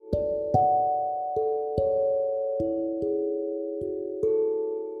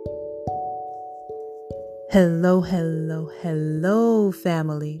Hello, hello, hello,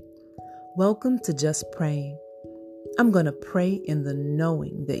 family. Welcome to Just Praying. I'm going to pray in the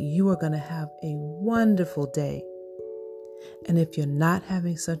knowing that you are going to have a wonderful day. And if you're not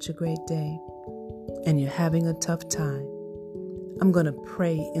having such a great day and you're having a tough time, I'm going to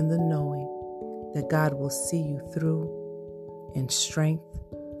pray in the knowing that God will see you through in strength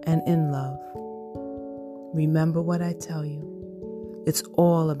and in love. Remember what I tell you. It's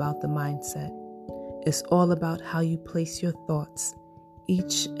all about the mindset. It's all about how you place your thoughts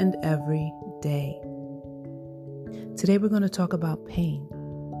each and every day. Today we're going to talk about pain.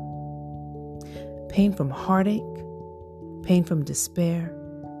 Pain from heartache, pain from despair,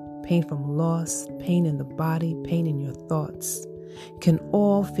 pain from loss, pain in the body, pain in your thoughts can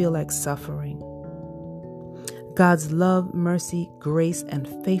all feel like suffering. God's love, mercy, grace, and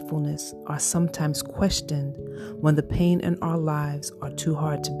faithfulness are sometimes questioned when the pain in our lives are too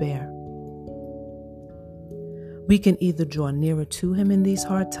hard to bear. We can either draw nearer to Him in these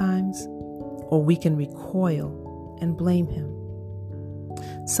hard times, or we can recoil and blame Him.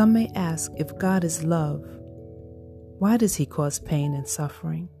 Some may ask, if God is love, why does He cause pain and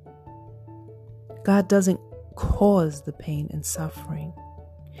suffering? God doesn't cause the pain and suffering.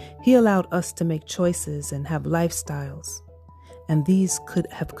 He allowed us to make choices and have lifestyles, and these could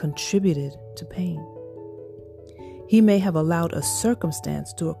have contributed to pain. He may have allowed a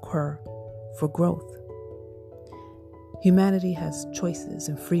circumstance to occur for growth. Humanity has choices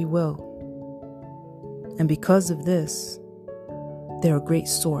and free will, and because of this, they're a great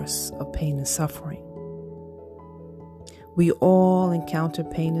source of pain and suffering. We all encounter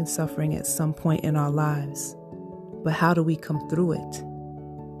pain and suffering at some point in our lives, but how do we come through it?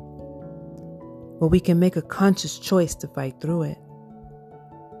 Well, we can make a conscious choice to fight through it.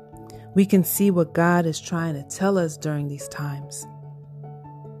 We can see what God is trying to tell us during these times,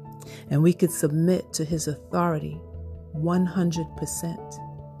 and we could submit to His authority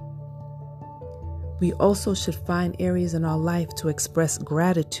 100%. We also should find areas in our life to express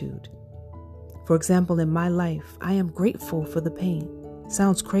gratitude. For example, in my life, I am grateful for the pain.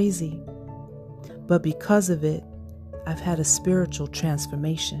 Sounds crazy, but because of it, I've had a spiritual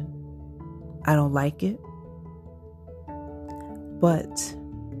transformation. I don't like it, but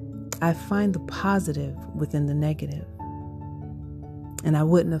I find the positive within the negative. And I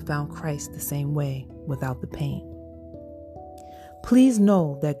wouldn't have found Christ the same way without the pain. Please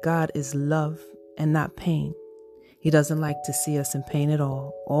know that God is love and not pain. He doesn't like to see us in pain at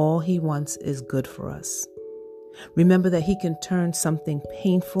all. All He wants is good for us. Remember that He can turn something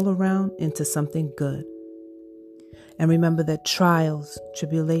painful around into something good. And remember that trials,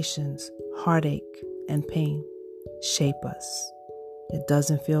 tribulations, heartache, and pain shape us. It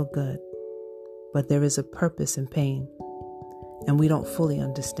doesn't feel good, but there is a purpose in pain, and we don't fully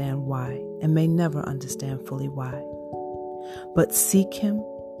understand why, and may never understand fully why. But seek Him,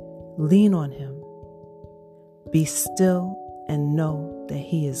 lean on Him, be still, and know that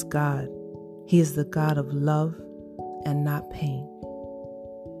He is God. He is the God of love and not pain.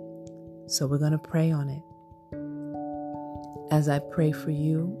 So we're going to pray on it. As I pray for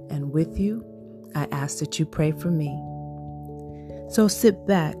you and with you, I ask that you pray for me. So sit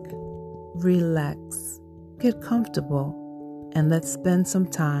back, relax, get comfortable, and let's spend some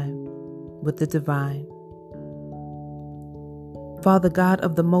time with the divine. Father God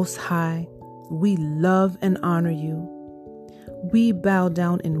of the Most High, we love and honor you. We bow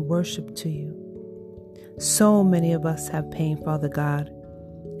down in worship to you. So many of us have pain, Father God.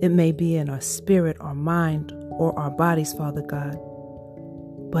 It may be in our spirit, our mind, or our bodies, Father God,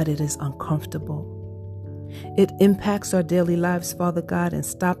 but it is uncomfortable. It impacts our daily lives, Father God, and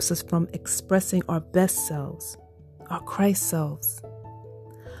stops us from expressing our best selves, our Christ selves.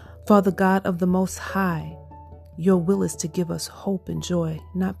 Father God of the Most High, your will is to give us hope and joy,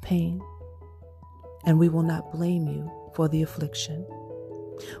 not pain. And we will not blame you for the affliction.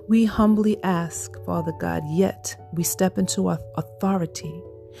 We humbly ask, Father God, yet we step into our authority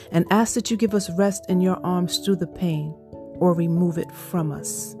and ask that you give us rest in your arms through the pain or remove it from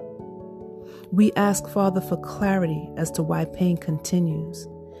us. We ask, Father, for clarity as to why pain continues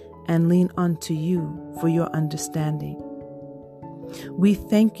and lean unto you for your understanding. We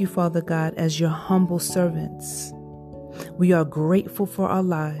thank you, Father God, as your humble servants. We are grateful for our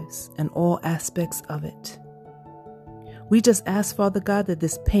lives and all aspects of it. We just ask, Father God, that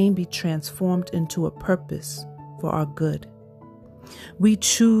this pain be transformed into a purpose for our good. We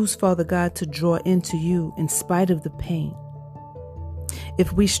choose, Father God, to draw into you in spite of the pain.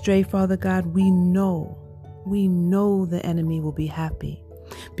 If we stray, Father God, we know the enemy will be happy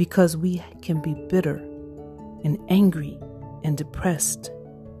because we can be bitter and angry and depressed.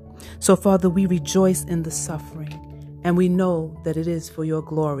 So, Father, we rejoice in the suffering, and we know that it is for your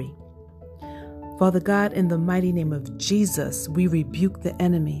glory. Father God, in the mighty name of Jesus, we rebuke the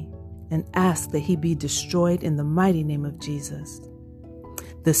enemy and ask that he be destroyed in the mighty name of Jesus.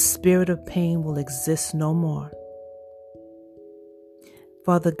 The spirit of pain will exist no more.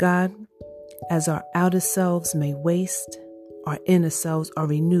 Father God, as our outer selves may waste, our inner selves are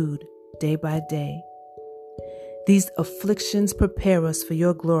renewed day by day. These afflictions prepare us for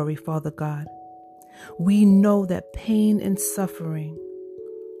your glory, Father God. We know that pain and suffering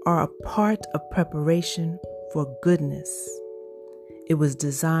are a part of preparation for goodness. It was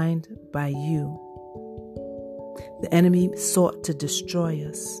designed by you. The enemy sought to destroy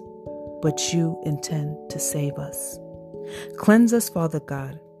us, but you intend to save us. Cleanse us, Father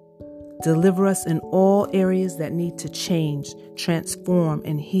God. Deliver us in all areas that need to change, transform,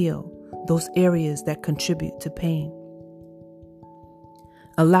 and heal, those areas that contribute to pain.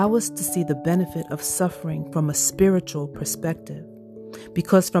 Allow us to see the benefit of suffering from a spiritual perspective,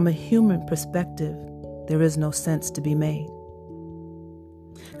 because from a human perspective, there is no sense to be made.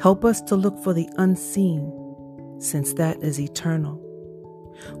 Help us to look for the unseen, since that is eternal.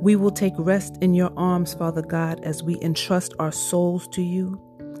 We will take rest in your arms, Father God, as we entrust our souls to you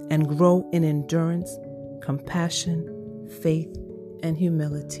and grow in endurance, compassion, faith, and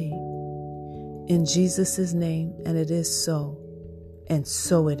humility. In Jesus' name, and it is so, and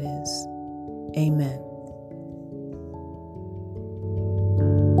so it is. Amen.